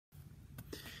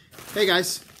Hey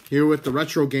guys, here with the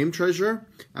Retro Game Treasure,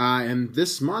 and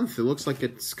this month it looks like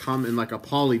it's come in like a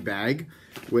poly bag,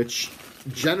 which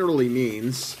generally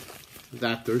means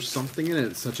that there's something in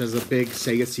it, such as a big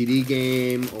Sega CD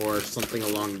game or something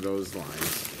along those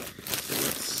lines. So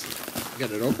let's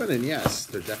get it open, and yes,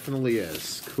 there definitely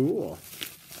is. Cool.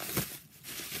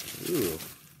 Ooh,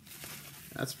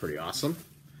 that's pretty awesome.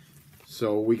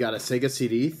 So we got a Sega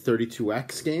CD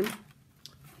 32X game.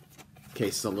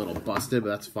 Case is a little busted, but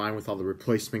that's fine with all the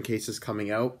replacement cases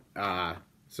coming out.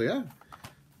 So yeah.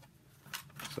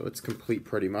 So it's complete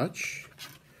pretty much.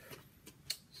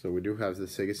 So we do have the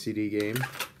Sega CD game.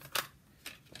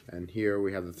 And here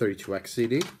we have the 32X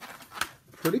CD.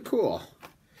 Pretty cool.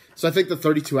 So I think the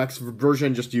 32X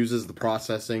version just uses the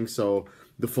processing, so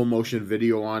the full motion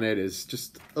video on it is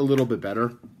just a little bit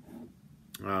better.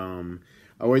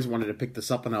 I always wanted to pick this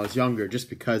up when I was younger just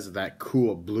because of that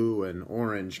cool blue and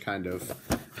orange kind of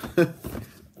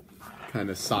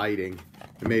siding.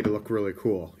 It made it look really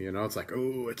cool, you know? It's like,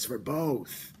 oh, it's for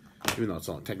both. Even though it's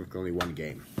technically only one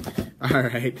game.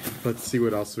 Alright, let's see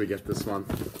what else we get this month.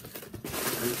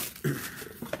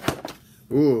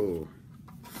 Ooh,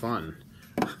 fun.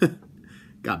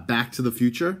 Got Back to the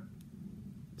Future.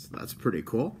 So that's pretty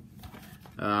cool.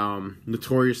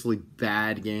 Notoriously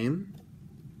bad game.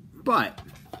 But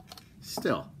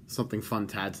still, something fun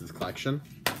to add to the collection.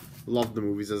 Loved the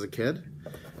movies as a kid.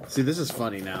 See, this is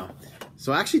funny now.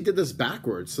 So I actually did this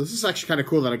backwards. So this is actually kind of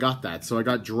cool that I got that. So I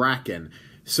got Draken.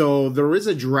 So there is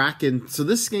a Draken. So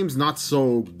this game's not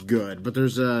so good, but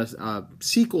there's a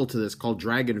sequel to this called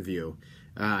Dragon View.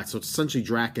 So it's essentially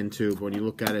Draken 2, but when you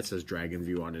look at it, it says Dragon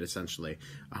View on it, essentially.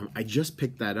 I just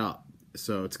picked that up.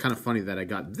 So it's kind of funny that I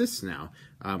got this now,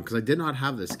 because I did not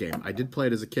have this game. I did play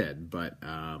it as a kid, but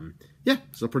yeah,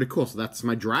 so pretty cool. So that's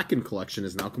my Draken collection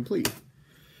is now complete.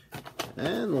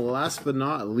 And last but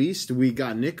not least, we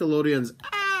got Nickelodeon's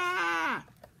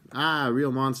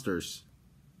Real Monsters.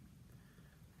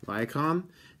 Viacom.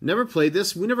 Never played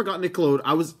this. We never got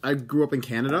Nickelodeon. I grew up in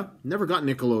Canada. Never got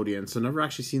Nickelodeon, so never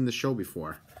actually seen the show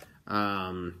before.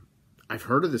 I've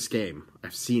heard of this game.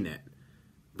 I've seen it.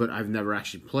 But I've never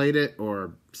actually played it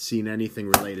or seen anything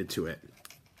related to it.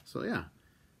 So yeah.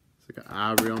 So we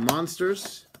got Real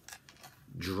Monsters,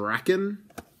 Draken,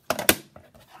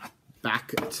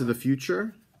 Back to the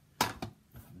Future,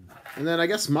 and then I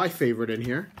guess my favorite in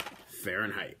here,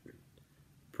 Fahrenheit.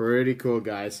 Pretty cool,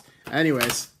 guys.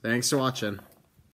 Anyways, thanks for watching.